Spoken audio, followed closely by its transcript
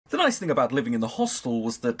The nice thing about living in the hostel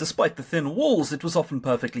was that despite the thin walls, it was often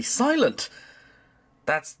perfectly silent.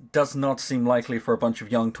 That does not seem likely for a bunch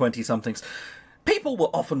of young 20-somethings. People were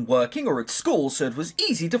often working or at school, so it was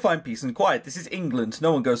easy to find peace and quiet. This is England.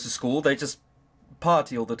 No one goes to school, they just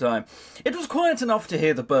party all the time. It was quiet enough to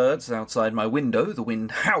hear the birds outside my window, the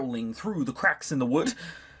wind howling through the cracks in the wood.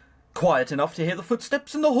 Quiet enough to hear the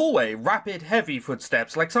footsteps in the hallway, rapid, heavy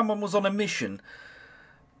footsteps, like someone was on a mission.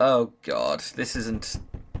 Oh God, this isn't...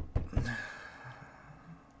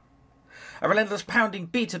 A relentless pounding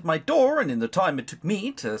beat at my door, and in the time it took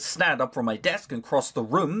me to stand up from my desk and cross the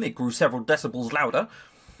room, it grew several decibels louder.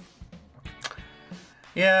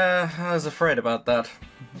 Yeah, I was afraid about that.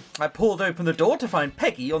 I pulled open the door to find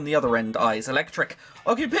Peggy on the other end, eyes electric.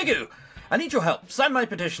 Okay, Piggu, I need your help. Sign my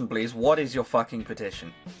petition, please. What is your fucking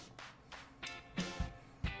petition?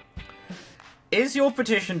 Is your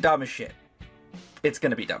petition dumb as shit? It's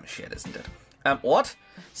gonna be dumb as shit, isn't it? What?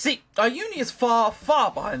 See, our uni is far,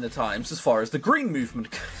 far behind the times as far as the green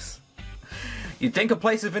movement goes. You'd think a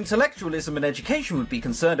place of intellectualism and education would be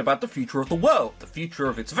concerned about the future of the world, the future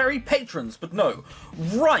of its very patrons, but no.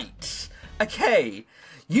 Right. Okay.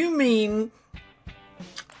 You mean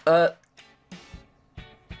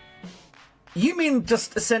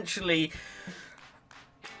just essentially...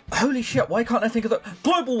 Holy shit, why can't I think of the...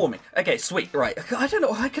 Global warming. Okay, sweet, right. I don't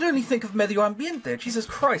know, I could only think of medio ambiente. Jesus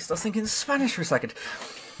Christ, I was thinking Spanish for a second.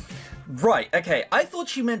 Right, okay, I thought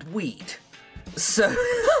she meant weed. So,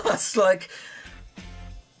 that's like...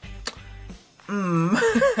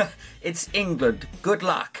 It's England. Good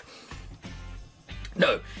luck.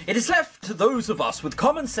 No, it is left to those of us with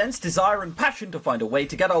common sense, desire and passion to find a way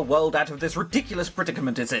to get our world out of this ridiculous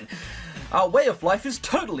predicament it's in. Our way of life is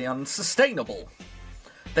totally unsustainable.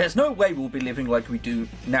 There's no way we'll be living like we do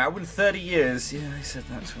now in 30 years. Yeah, I said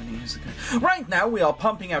that 20 years ago. Right now, we are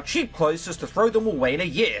pumping out cheap clothes just to throw them away in a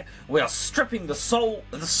year. We are stripping the soil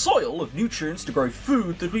of nutrients to grow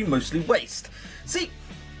food that we mostly waste. See,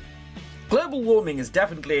 global warming is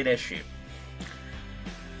definitely an issue.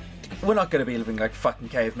 We're not going to be living like fucking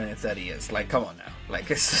cavemen in 30 years. Like, come on now. Like,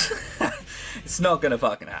 it's not going to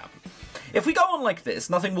fucking happen. If we go on like this,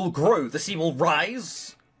 nothing will grow. The sea will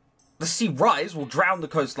rise. The sea rise will drown the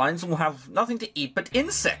coastlines and we'll have nothing to eat but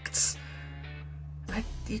insects.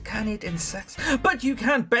 You can't eat insects. But you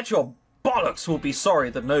can bet your bollocks we'll be sorry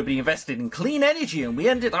that nobody invested in clean energy and we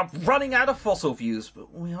ended up running out of fossil fuels.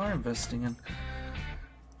 But we are investing in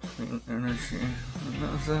clean energy.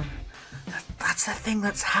 That's the thing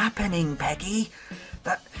that's happening, Peggy.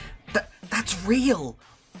 That's real.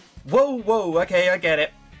 Whoa, okay, I get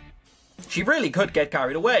it. She really could get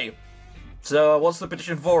carried away. So, what's the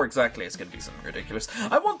petition for exactly? It's going to be something ridiculous.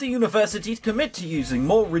 I want the university to commit to using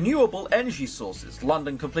more renewable energy sources.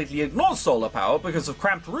 London completely ignores solar power because of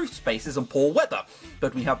cramped roof spaces and poor weather.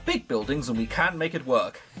 But we have big buildings and we can make it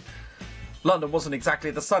work. London wasn't exactly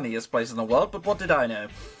the sunniest place in the world, but what did I know?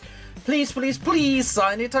 Please, please, please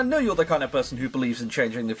sign it. I know you're the kind of person who believes in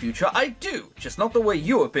changing the future. I do, just not the way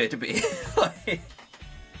you appear to be.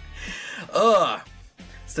 Ugh.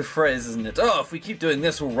 It's the phrase, isn't it? Oh, if we keep doing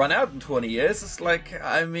this, we'll run out in 20 years. It's like,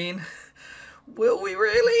 I mean, will we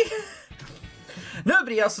really?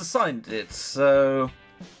 Nobody else has signed it, so...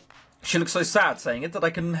 She looks so sad saying it that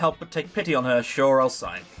I couldn't help but take pity on her. Sure, I'll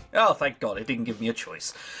sign. Oh, thank God, it didn't give me a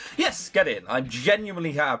choice. Yes, get in. I'm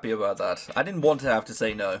genuinely happy about that. I didn't want to have to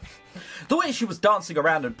say no. The way she was dancing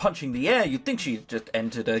around and punching the air, you'd think she'd just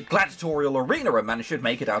entered a gladiatorial arena and managed to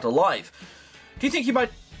make it out alive. Do you think you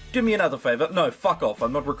might do me another favour? No, fuck off.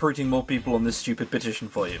 I'm not recruiting more people on this stupid petition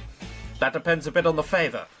for you. That depends a bit on the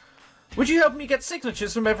favour. Would you help me get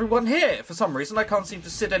signatures from everyone here? For some reason, I can't seem to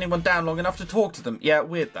sit anyone down long enough to talk to them. Yeah,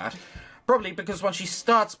 weird that. Probably because when she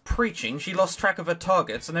starts preaching, she lost track of her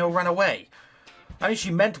targets and they all ran away. I mean,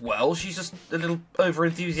 she meant well, she's just a little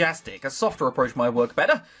over-enthusiastic. A softer approach might work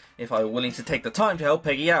better, if I were willing to take the time to help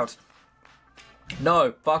Peggy out.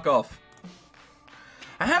 No, fuck off.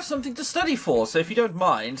 I have something to study for, so if you don't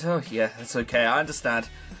mind... Oh, yeah, that's okay, I understand.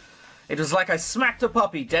 It was like I smacked a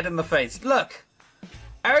puppy dead in the face. Look,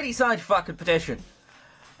 I already signed a fucking petition.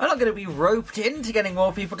 I'm not going to be roped into getting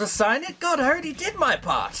more people to sign it. God, I already did my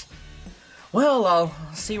part. Well, I'll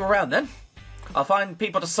see you around then. I'll find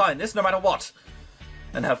people to sign this no matter what.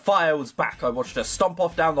 And her fire was back. I watched her stomp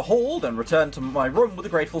off down the hall, then return to my room with a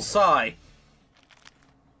grateful sigh.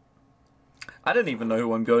 I don't even know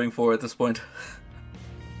who I'm going for at this point.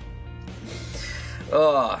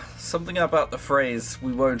 Something about the phrase,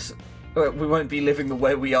 we won't be living the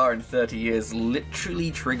way we are in 30 years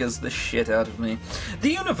literally triggers the shit out of me.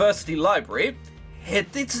 The university library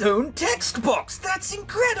hit its own text box. That's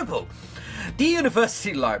incredible. The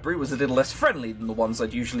university library was a little less friendly than the ones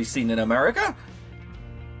I'd usually seen in America.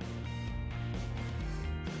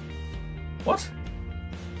 What?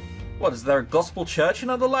 What, is there a gospel church in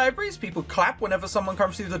other libraries? People clap whenever someone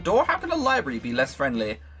comes through the door? How can a library be less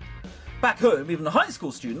friendly? Back home, even high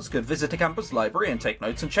school students could visit a campus library and take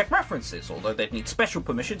notes and check references, although they'd need special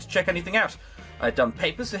permission to check anything out. I'd done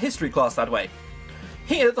papers for history class that way.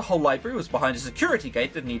 Here, the whole library was behind a security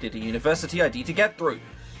gate that needed a university ID to get through.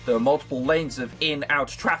 There were multiple lanes of in-out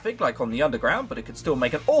traffic, like on the underground, but it could still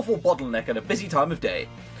make an awful bottleneck at a busy time of day.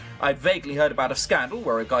 I'd vaguely heard about a scandal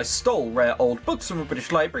where a guy stole rare old books from a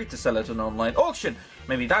British library to sell at an online auction.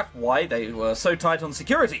 Maybe that's why they were so tight on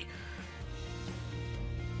security.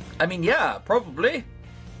 I mean, yeah, probably.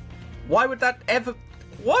 Why would that ever...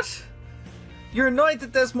 What? You're annoyed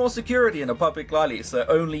that there's more security in a public library, so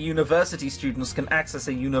only university students can access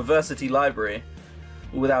a university library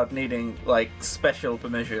without needing, like, special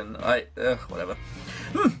permission. Whatever.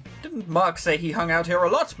 Didn't Mark say he hung out here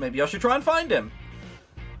a lot? Maybe I should try and find him.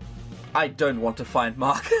 I don't want to find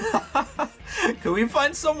Mark. Can we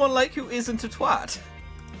find someone, like, who isn't a twat?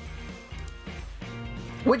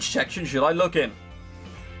 Which section should I look in?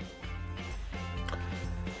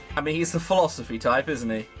 I mean, he's the philosophy type, isn't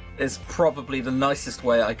he? It's probably the nicest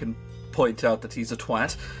way I can point out that he's a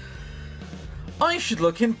twat. I should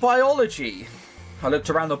look in biology. I looked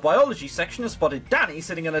around the biology section and spotted Danny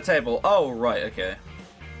sitting at a table. Oh, right, okay.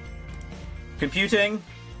 Computing.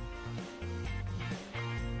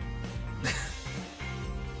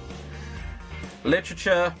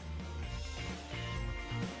 Literature.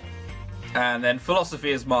 And then philosophy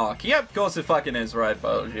is Mark. Yep, of course it fucking is, right?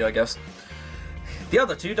 Biology, I guess. The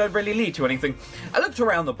other two don't really lead to anything. I looked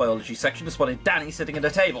around the biology section and spotted Danny sitting at a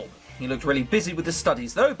table. He looked really busy with his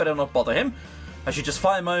studies, though. Better not bother him. I should just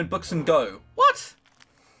find my own books and go. What?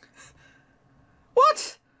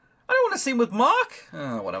 What? I don't want to see him with Mark.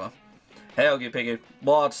 Oh, whatever. Hell, you piggy.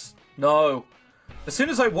 What? No. As soon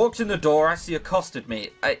as I walked in the door, Ashley accosted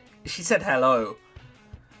me. She said hello.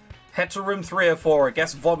 Head to room 304. I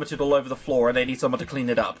guess vomited all over the floor and they need someone to clean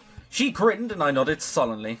it up. She grinned and I nodded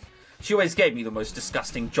sullenly. She always gave me the most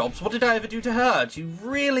disgusting jobs. What did I ever do to her? Do you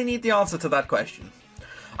really need the answer to that question?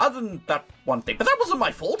 Other than that one thing. But that wasn't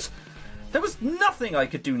my fault. There was nothing I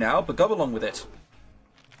could do now but go along with it.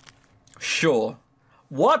 Sure.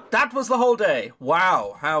 What? That was the whole day.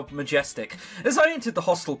 Wow, how majestic. As I entered the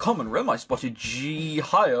hostel common room, I spotted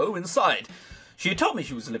Ji-Hyo inside. She had told me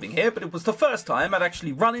she was living here, but it was the first time I'd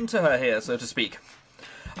actually run into her here, so to speak.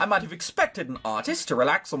 I might have expected an artist to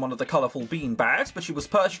relax on one of the colourful bean bags, but she was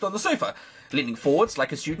perched on the sofa, leaning forwards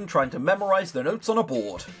like a student trying to memorise the notes on a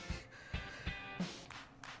board.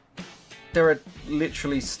 There are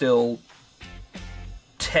literally still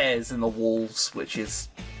tears in the walls, which is...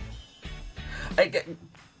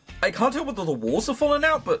 I can't tell whether the walls are falling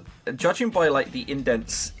out, but judging by like the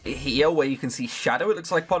indents here where you can see shadow, it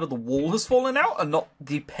looks like part of the wall has fallen out and not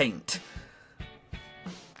the paint.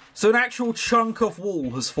 So an actual chunk of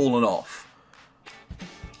wall has fallen off.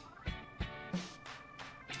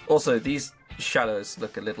 Also, these shadows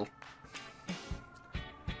look a little...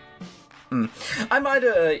 I might,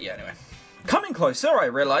 yeah, anyway. Coming closer, I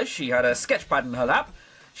realised she had a sketch pad in her lap.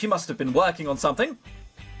 She must have been working on something.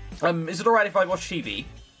 Is it alright if I watch TV?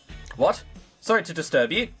 What? Sorry to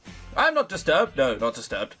disturb you. I'm not disturbed. No, not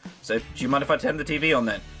disturbed. So, do you mind if I turn the TV on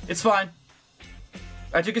then? It's fine.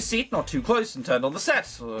 I took a seat not too close and turned on the set,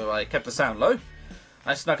 so I kept the sound low.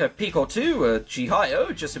 I snuck a peek or two at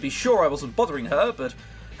Ji-Hyo just to be sure I wasn't bothering her, but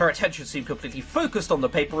her attention seemed completely focused on the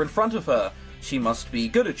paper in front of her. She must be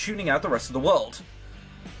good at tuning out the rest of the world.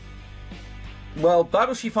 Well, that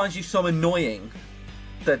or she finds you so annoying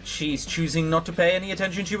that she's choosing not to pay any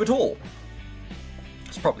attention to you at all.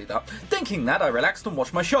 It's probably that. Thinking that, I relaxed and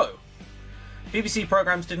watched my show. BBC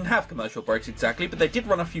programmes didn't have commercial breaks exactly, but they did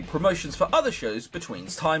run a few promotions for other shows between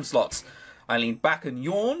time slots. I leaned back and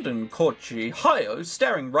yawned and caught Ji-Hyo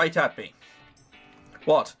staring right at me.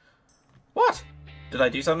 What? What? Did I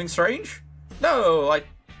do something strange? No,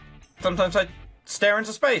 sometimes I stare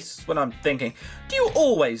into space when I'm thinking. Do you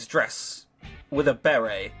always dress with a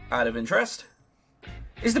beret out of interest?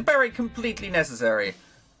 Is the beret completely necessary?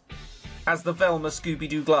 As the Velma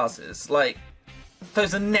Scooby-Doo glasses? Like,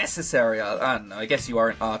 those are necessary. I don't know, I guess you are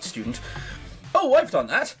an art student. Oh, I've done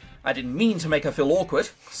that. I didn't mean to make her feel awkward.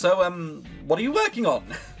 So, what are you working on?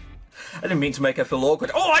 I didn't mean to make her feel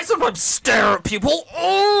awkward. Oh, I sometimes stare at people.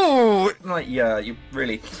 Oh! Like, yeah, you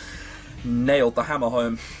really nailed the hammer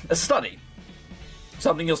home. A study.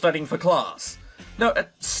 Something you're studying for class. No, a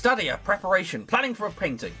study, a preparation, planning for a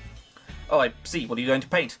painting. Oh, I see. What are you going to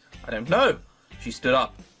paint? I don't know. She stood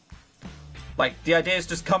up. Like, the ideas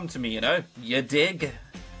just come to me, you know? You dig?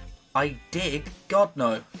 I dig? God,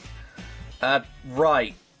 no.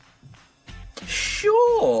 Right.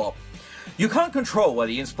 Sure. You can't control where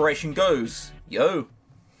the inspiration goes. Yo.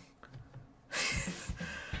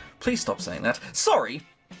 Please stop saying that. Sorry.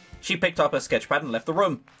 She picked up her sketchpad and left the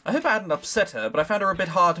room. I hope I hadn't upset her, but I found her a bit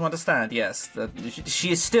hard to understand, yes.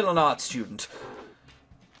 She is still an art student.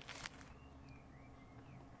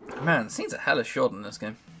 Man, scenes are hella short in this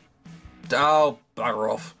game. Oh,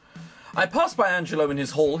 bugger off. I passed by Angelo in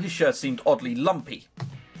his hall. His shirt seemed oddly lumpy.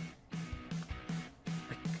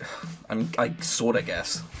 I sorta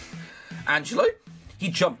guess. Angelo? He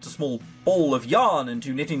jumped a small ball of yarn and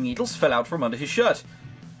 2 knitting needles fell out from under his shirt.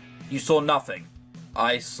 You saw nothing.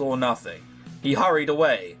 I saw nothing. He hurried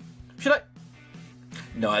away. Should I?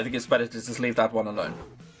 No, I think it's better to just leave that one alone.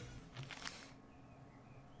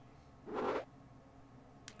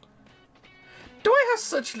 Do I have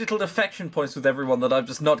such little affection points with everyone that I'm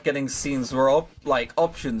just not getting scenes where,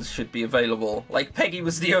 options should be available? Like, Peggy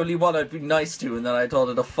was the only one I'd be nice to, and then I told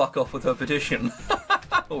her to fuck off with her petition.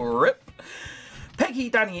 Rip. Peggy,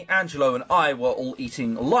 Danny, Angelo, and I were all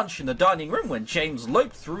eating lunch in the dining room when James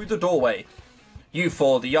loped through the doorway. You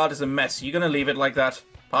four, the yard is a mess. Are you gonna leave it like that?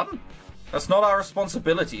 Pardon? That's not our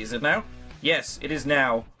responsibility, is it now? Yes, it is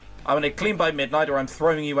now. I'm gonna clean by midnight or I'm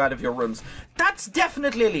throwing you out of your rooms. That's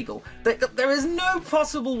definitely illegal. There is no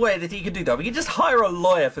possible way that he could do that. We could just hire a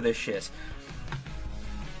lawyer for this shit.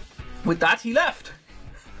 With that, he left.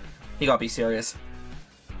 You gotta be serious.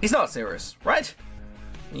 He's not serious, right?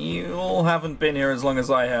 You all haven't been here as long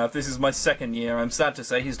as I have. This is my 2nd year. I'm sad to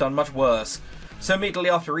say he's done much worse. So immediately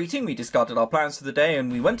after eating, we discarded our plans for the day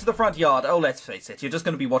and we went to the front yard. Oh, let's face it, you're just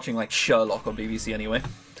going to be watching, like, Sherlock on BBC anyway.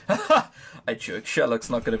 I joke, Sherlock's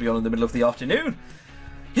not going to be on in the middle of the afternoon.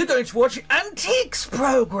 You're going to watch antiques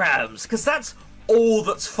programs, because that's all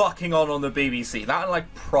that's fucking on the BBC. That and,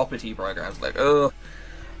 like, property programs. Like, ugh.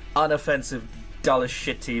 Unoffensive, dull as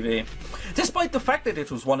shit TV. Despite the fact that it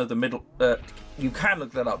was one of the middle... you can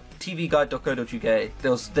look that up.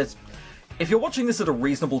 tvguide.co.uk. If you're watching this at a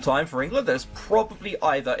reasonable time for England, there's probably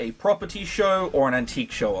either a property show or an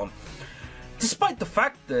antique show on. Despite the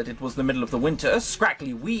fact that it was the middle of the winter,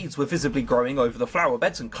 scraggly weeds were visibly growing over the flower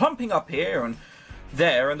beds and clumping up here and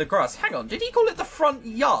there in the grass. Hang on, did he call it the front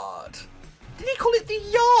yard? Did he call it the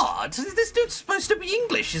yard? This dude's supposed to be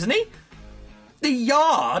English, isn't he? The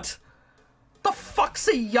yard? The fuck's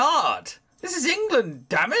a yard? This is England,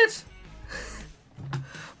 damn it!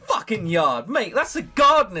 Fucking yard, mate, that's a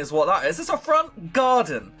garden is what that is. It's a front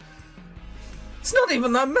garden. It's not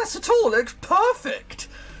even that mess at all, it looks perfect.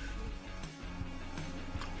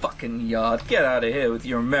 Fucking yard, get out of here with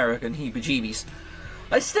your American heebie-jeebies.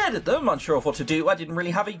 I stared at them, unsure of what to do. I didn't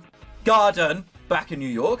really have a garden back in New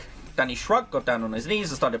York. Danny shrugged, got down on his knees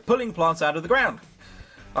and started pulling plants out of the ground.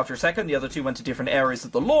 After a second, the other two went to different areas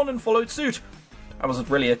of the lawn and followed suit. I wasn't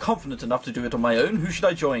really confident enough to do it on my own. Who should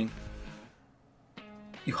I join?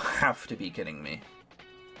 You have to be kidding me.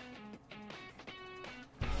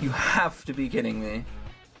 You have to be kidding me.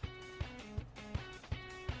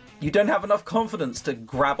 You don't have enough confidence to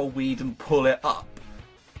grab a weed and pull it up.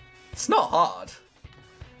 It's not hard.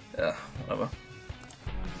 Yeah, whatever.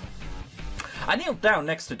 I kneeled down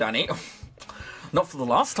next to Danny, not for the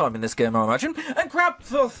last time in this game I imagine, and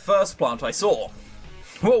grabbed the first plant I saw.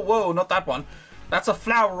 Whoa, whoa, not that one. That's a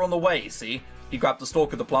flower on the way, see? He grabbed the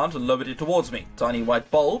stalk of the plant and lowered it towards me. Tiny white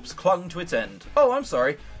bulbs clung to its end. Oh, I'm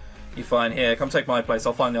sorry. You're fine. Here, come take my place.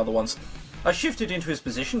 I'll find the other ones. I shifted into his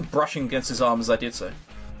position, brushing against his arm as I did so.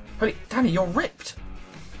 Holy, Danny, you're ripped.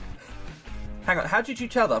 Hang on, how did you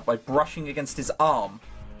tell that? By brushing against his arm?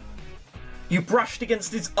 You brushed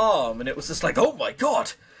against his arm and it was just like, oh my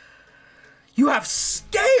god! You have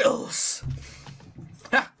scales!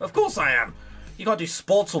 Ha, of course I am! You can't do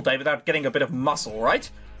sports all day without getting a bit of muscle, right?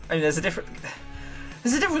 I mean, there's a difference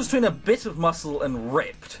between a bit of muscle and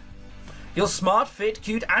ripped. You're smart, fit,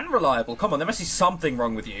 cute, and reliable. Come on, there must be something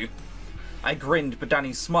wrong with you. I grinned, but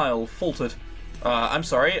Danny's smile faltered. I'm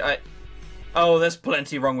sorry, Oh, there's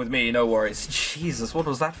plenty wrong with me, no worries. Jesus, what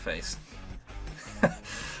was that face?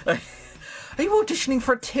 Are you auditioning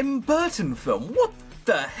for a Tim Burton film? What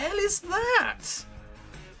the hell is that?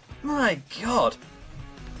 My god.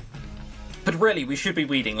 But really, we should be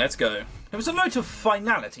weeding, let's go. There was a note of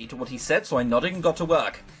finality to what he said, so I nodded and got to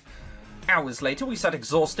work. Hours later, we sat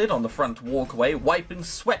exhausted on the front walkway, wiping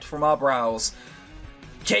sweat from our brows.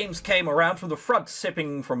 James came around from the front,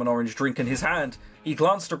 sipping from an orange drink in his hand. He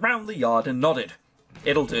glanced around the yard and nodded.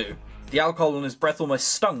 It'll do. The alcohol in his breath almost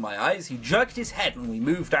stung my eyes. He jerked his head and we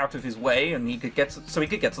moved out of his way and so he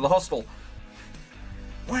could get to the hostel.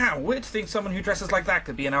 Wow, weird to think someone who dresses like that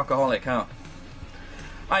could be an alcoholic, huh?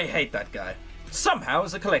 I hate that guy. Somehow,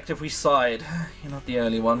 as a collective, we sighed. You're not the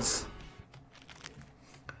only ones.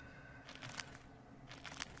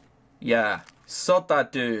 Yeah, sod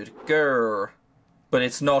that dude. Grr. But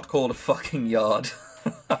it's not called a fucking yard.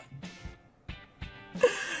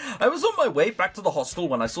 I was on my way back to the hostel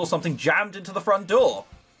when I saw something jammed into the front door.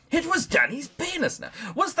 It was Danny's penis net.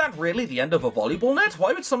 Was that really the end of a volleyball net?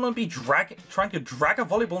 Why would someone be trying to drag a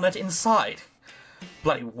volleyball net inside?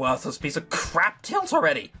 Bloody worthless piece of crap. Tilt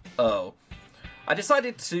already. Oh. I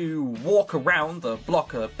decided to walk around the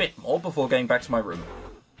block a bit more before going back to my room.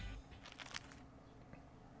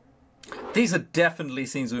 These are definitely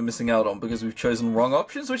scenes we're missing out on because we've chosen wrong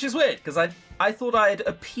options, which is weird, because I thought I'd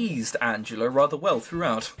appeased Angela rather well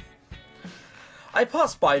throughout. I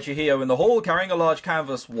passed by Chihio in the hall carrying a large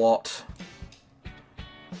canvas. What?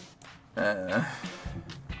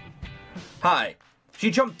 Hi. She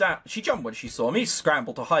jumped when she saw me,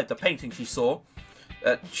 scrambled to hide the painting she saw.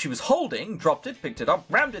 She was holding, dropped it, picked it up,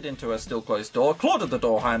 rammed it into her still-closed door, clawed at the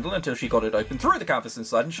door handle until she got it open, threw the canvas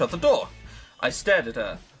inside and shut the door. I stared at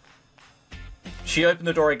her. She opened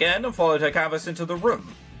the door again and followed her canvas into the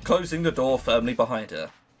room, closing the door firmly behind her.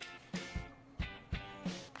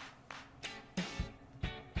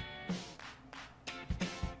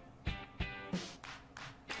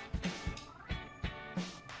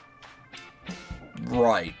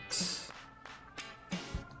 Right.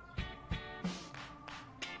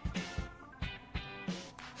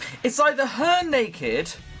 It's either her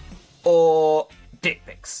naked or dick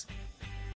pics.